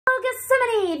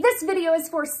Gethsemane! This video is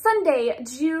for Sunday,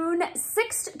 June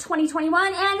 6th,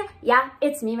 2021, and yeah,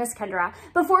 it's me, Miss Kendra.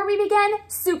 Before we begin,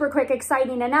 super quick,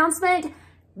 exciting announcement.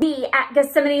 We at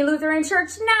Gethsemane Lutheran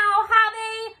Church now have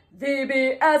a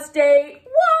VBS day.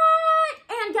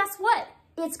 What? And guess what?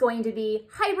 It's going to be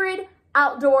hybrid,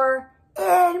 outdoor,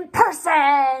 in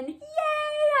person. Yay!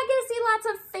 I get to see lots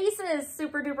of faces.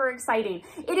 Super duper exciting.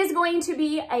 It is going to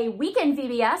be a weekend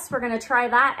VBS. We're going to try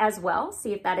that as well.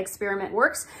 See if that experiment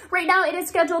works. Right now it is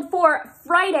scheduled for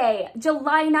Friday,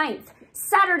 July 9th,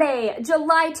 Saturday,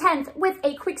 July 10th, with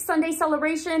a quick Sunday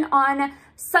celebration on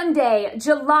Sunday,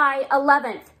 July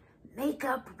 11th.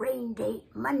 Makeup rain date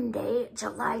Monday,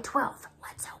 July 12th.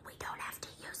 Let's hope we don't have to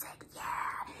use it. Yeah.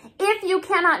 If you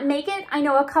cannot make it, I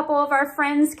know a couple of our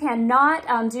friends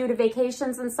cannot due to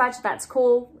vacations and such. That's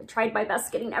cool. I tried my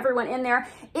best getting everyone in there.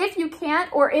 If you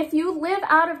can't, or if you live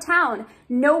out of town,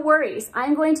 no worries.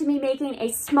 I'm going to be making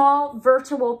a small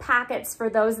virtual packets for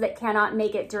those that cannot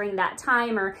make it during that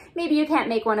time, or maybe you can't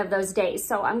make one of those days.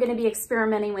 So I'm going to be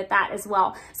experimenting with that as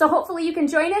well. So hopefully you can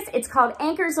join us. It's called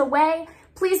Anchors Away.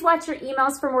 Please watch your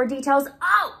emails for more details.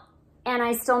 Oh! And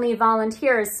I still need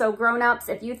volunteers. So grown-ups,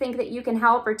 if you think that you can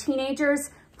help, or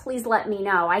teenagers, please let me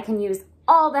know. I can use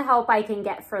all the help I can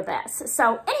get for this.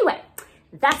 So anyway,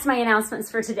 that's my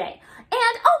announcements for today.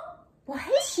 And, oh, well,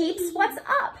 hey, sheeps, what's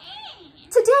up?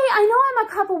 Today, I know I'm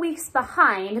a couple weeks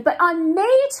behind, but on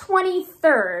May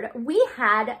 23rd, we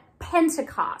had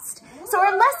Pentecost. So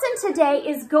our lesson today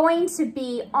is going to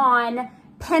be on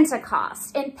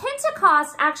Pentecost. And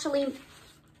Pentecost actually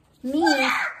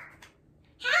means...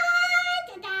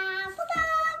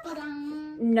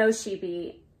 No,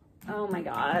 sheepy. Oh my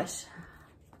gosh.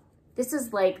 This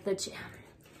is like the...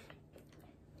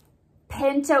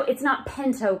 It's not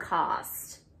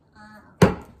Pentecost.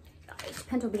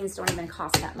 Pinto beans don't even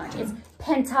cost that much. It's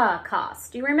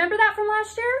Pentecost. Do you remember that from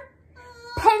last year?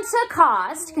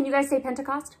 Pentecost. Can you guys say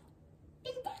Pentecost?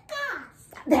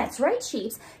 Pentecost. That's right,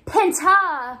 sheeps.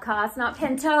 Pentecost, not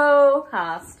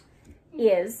Pentecost,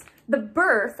 is the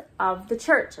birth of the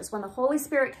church. Is when the Holy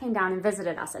Spirit came down and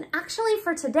visited us. And actually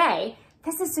for today,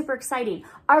 this is super exciting.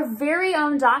 Our very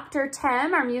own Dr.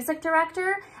 Tim, our music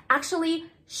director, actually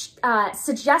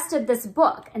suggested this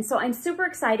book. And so I'm super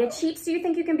excited. Sheeps, do you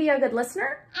think you can be a good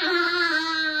listener?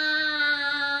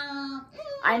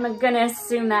 I'm gonna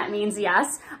assume that means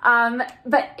yes.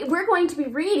 But we're going to be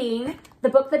reading the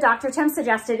book that Dr. Tim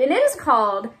suggested, and it is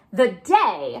called The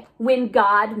Day When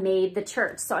God Made the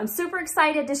Church. So I'm super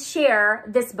excited to share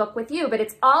this book with you, but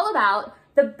it's all about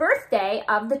the birthday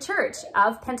of the church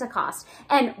of Pentecost.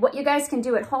 And what you guys can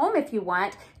do at home if you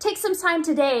want, take some time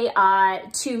today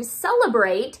to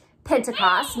celebrate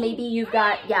Pentecost. Maybe you've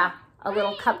got, a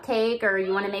little cupcake, or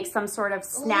you want to make some sort of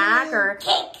snack, or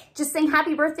just sing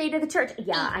happy birthday to the church.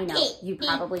 Yeah, I know. You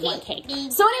probably want cake.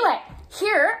 So anyway,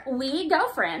 here we go,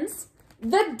 friends.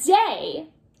 The day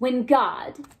when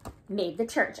God made the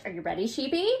church. Are you ready,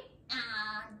 sheepy?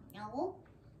 No.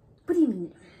 What do you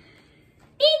mean?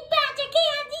 Big batch of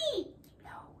candy.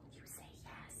 No, you say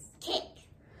yes. Cake.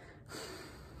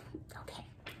 Okay,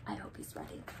 I hope he's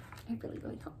ready. I really,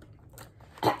 really hope.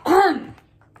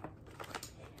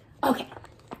 Okay,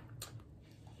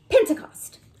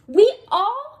 Pentecost. We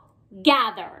all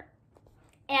gather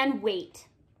and wait.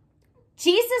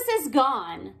 Jesus is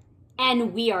gone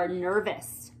and we are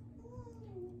nervous.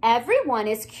 Everyone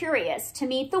is curious to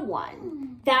meet the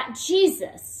one that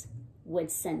Jesus would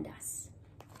send us.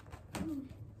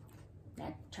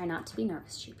 Try not to be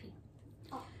nervous, sheepy.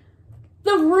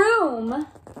 The room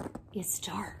is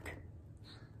dark.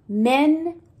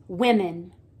 Men,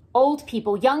 women, old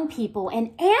people, young people,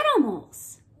 and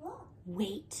animals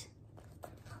wait.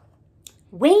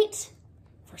 Wait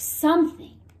for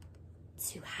something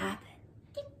to happen.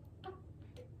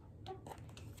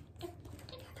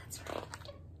 That's right.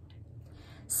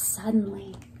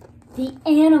 Suddenly, the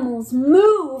animals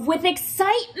move with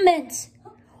excitement.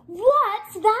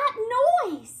 What's that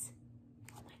noise?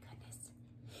 Oh my goodness.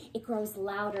 It grows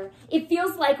louder. It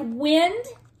feels like wind,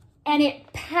 and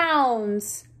it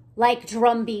pounds like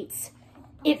drum beats.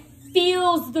 It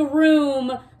fills the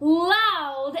room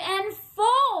loud and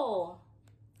full.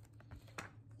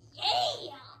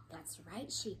 Yeah. That's right,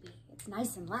 sheepy. It's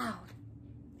nice and loud.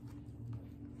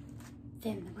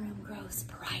 Then the room grows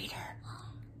brighter.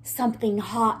 Something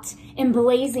hot and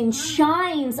blazing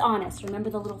shines on us. Remember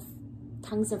the little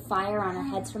tongues of fire on our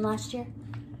heads from last year?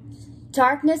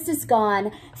 Darkness is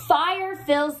gone. Fire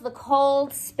fills the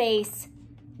cold space.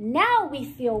 Now we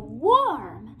feel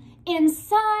warm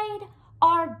inside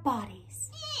our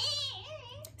bodies.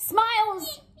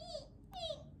 Smiles.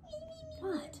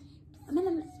 What? I'm in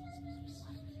the...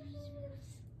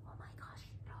 Oh my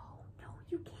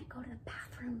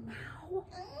bathroom now?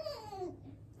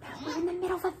 Now we're in the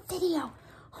middle of a video.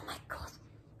 Oh my gosh,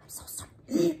 I'm so sorry.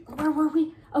 Where were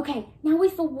we? Okay, now we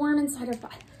feel warm inside our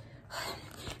body.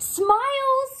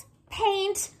 Smiles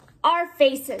paint our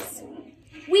faces.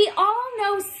 We all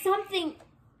know something.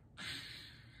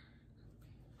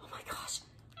 Oh my gosh.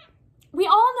 We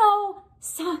all know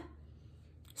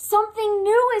something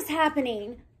new is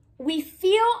happening. We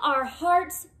feel our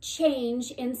hearts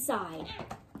change inside.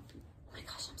 Oh my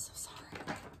gosh, I'm so sorry.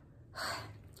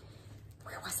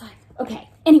 Where was I? Okay,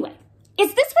 anyway.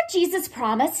 Is this what Jesus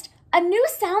promised? A new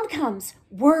sound comes.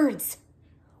 Words.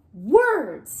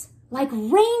 Words like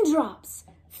raindrops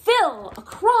fill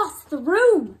across the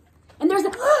room. And there's a,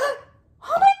 oh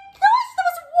my gosh, that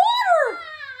was water!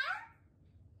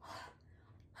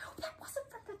 I hope that wasn't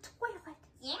from the toilet.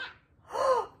 Yeah.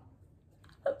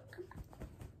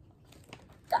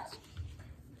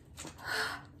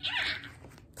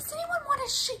 Does anyone want a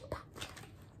sheep?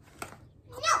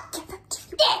 No. Give them to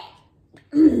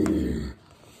you.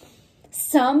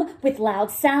 Some with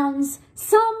loud sounds,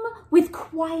 some with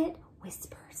quiet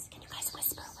whispers. Can you guys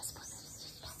whisper? Whisper.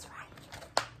 That's right.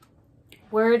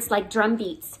 Words like drum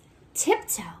beats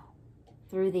tiptoe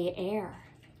through the air.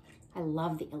 I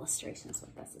love the illustrations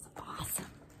with this. It's awesome.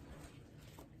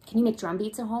 Can you make drum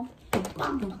beats at home? Boom,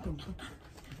 boom, boom, boom.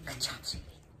 Good job, Sweetie.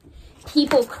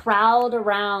 People crowd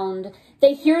around.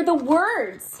 They hear the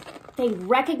words. They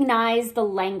recognize the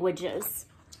languages.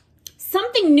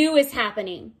 Something new is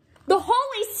happening. The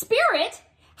Holy Spirit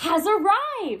has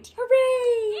arrived.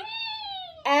 Hooray!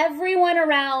 Everyone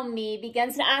around me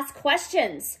begins to ask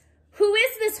questions. Who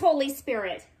is this Holy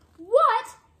Spirit? What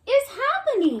is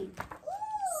happening?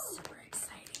 Super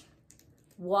exciting.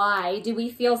 Why do we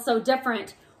feel so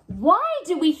different? Why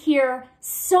do we hear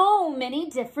so many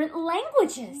different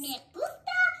languages? Me gusta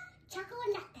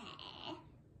chocolate.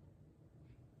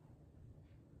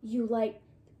 You like,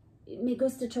 me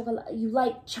gusta chocolate. You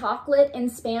like chocolate in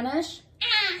Spanish?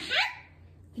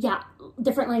 Yeah,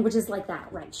 different languages like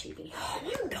that, right, Sheepy? Oh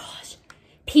my gosh.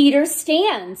 Peter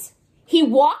stands. He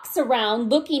walks around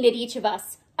looking at each of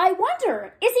us. I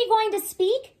wonder, is he going to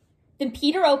speak? Then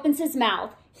Peter opens his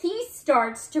mouth. He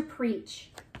starts to preach.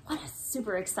 What a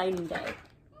super exciting day.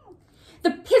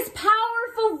 His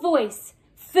powerful voice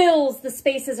fills the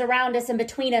spaces around us and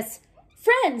between us.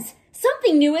 Friends,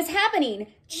 something new is happening.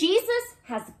 Jesus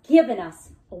has given us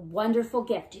a wonderful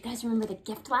gift. Do you guys remember the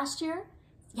gift last year?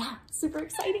 Yeah, super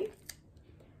exciting.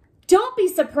 Don't be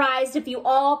surprised if you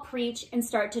all preach and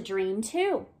start to dream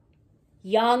too.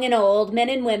 Young and old, men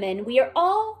and women, we are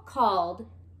all called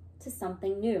to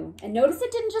something new. And notice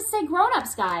it didn't just say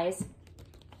grown-ups, guys.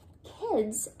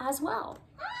 Kids as well.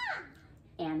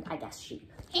 And I guess sheep.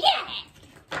 Yeah.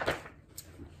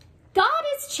 God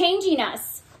is changing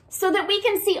us so that we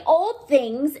can see old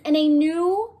things in a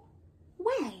new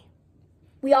way.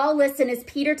 We all listen as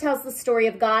Peter tells the story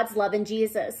of God's love in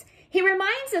Jesus. He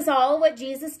reminds us all what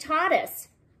Jesus taught us.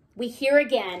 We hear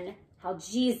again how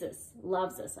Jesus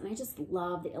loves us. And I just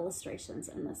love the illustrations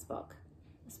in this book,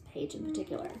 this page in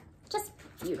particular. Just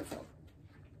beautiful.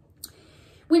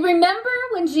 We remember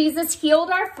when Jesus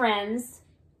healed our friends,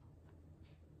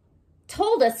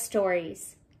 told us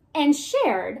stories, and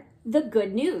shared the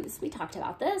good news. We talked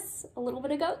about this a little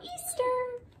bit ago,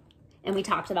 Easter. And we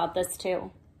talked about this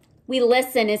too. We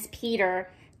listen as Peter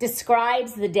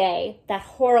describes the day, that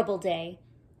horrible day,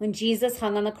 when Jesus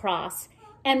hung on the cross.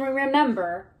 And we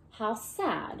remember how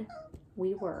sad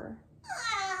we were.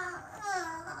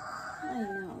 I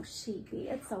know, Sheepy,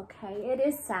 it's okay. It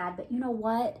is sad, but you know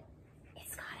what?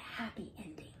 It's got a happy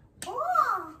ending.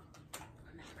 Oh.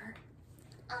 Remember?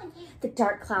 Oh, yeah. The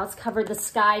dark clouds covered the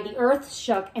sky, the earth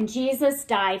shook, and Jesus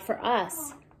died for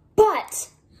us. But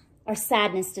our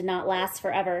sadness did not last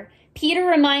forever. Peter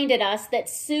reminded us that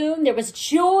soon there was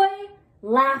joy,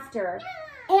 laughter,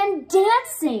 and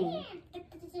dancing.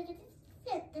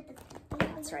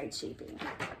 That's right, Sheepy.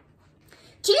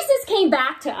 Jesus came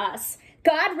back to us.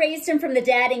 God raised him from the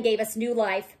dead and gave us new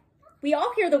life. We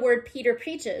all hear the word Peter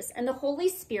preaches, and the Holy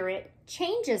Spirit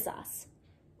changes us.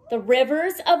 The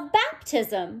rivers of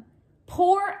baptism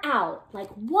pour out like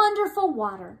wonderful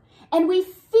water, and we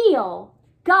feel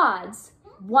God's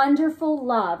wonderful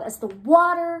love as the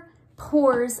water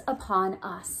pours upon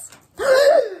us.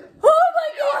 Oh my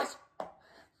gosh!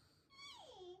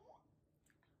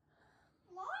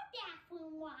 More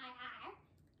bathroom water.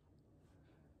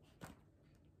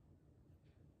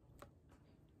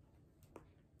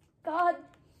 God,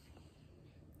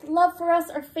 love for us,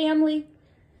 our family,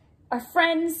 our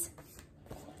friends,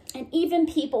 and even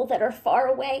people that are far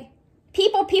away.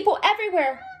 People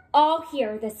everywhere all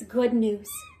hear this good news.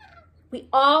 We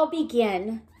all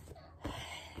begin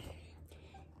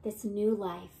this new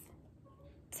life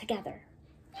together.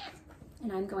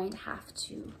 And I'm going to have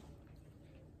to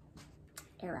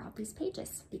air out these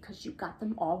pages because you got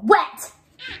them all wet.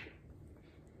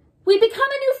 We become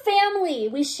a new family.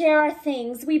 We share our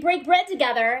things. We break bread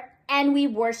together and we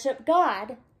worship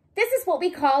God. This is what we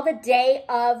call the day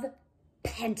of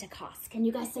Pentecost. Can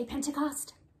you guys say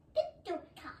Pentecost?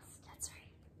 Pentecost. That's right.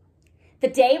 The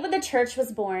day when the church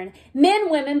was born.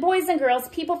 Men, women, boys and girls,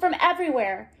 people from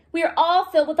everywhere. We are all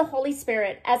filled with the Holy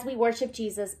Spirit as we worship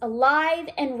Jesus, alive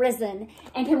and risen.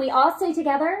 And can we all say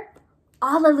together,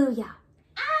 Alleluia.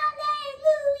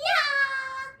 Alleluia.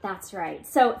 That's right.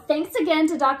 So thanks again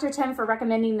to Dr. Tim for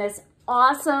recommending this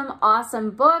awesome,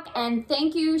 awesome book. And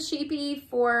thank you, Sheepy,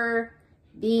 for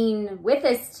being with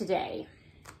us today.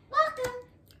 Welcome.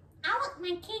 I want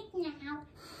my cake now.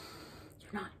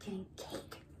 You're not getting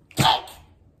cake. Cake.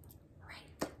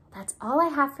 Right. That's all I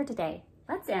have for today.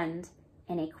 Let's end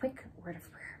in a quick word of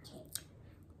prayer.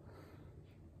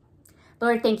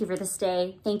 Lord, thank you for this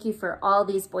day. Thank you for all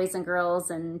these boys and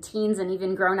girls and teens and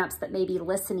even grown-ups that may be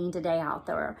listening today out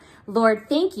there. Lord,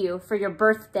 thank you for your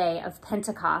birthday of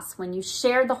Pentecost when you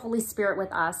shared the Holy Spirit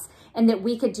with us and that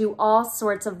we could do all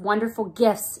sorts of wonderful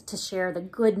gifts to share the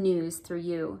good news through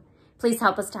you. Please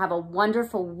help us to have a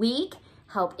wonderful week.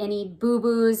 Help any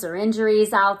boo-boos or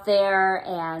injuries out there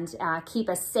and keep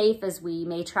us safe as we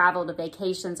may travel to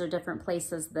vacations or different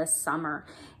places this summer.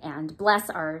 And bless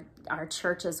our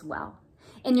church as well.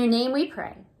 In your name we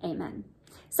pray. Amen.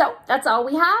 So that's all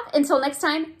we have. Until next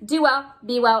time, do well,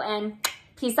 be well, and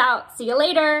peace out. See you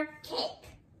later.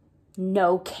 Cake.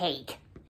 No cake.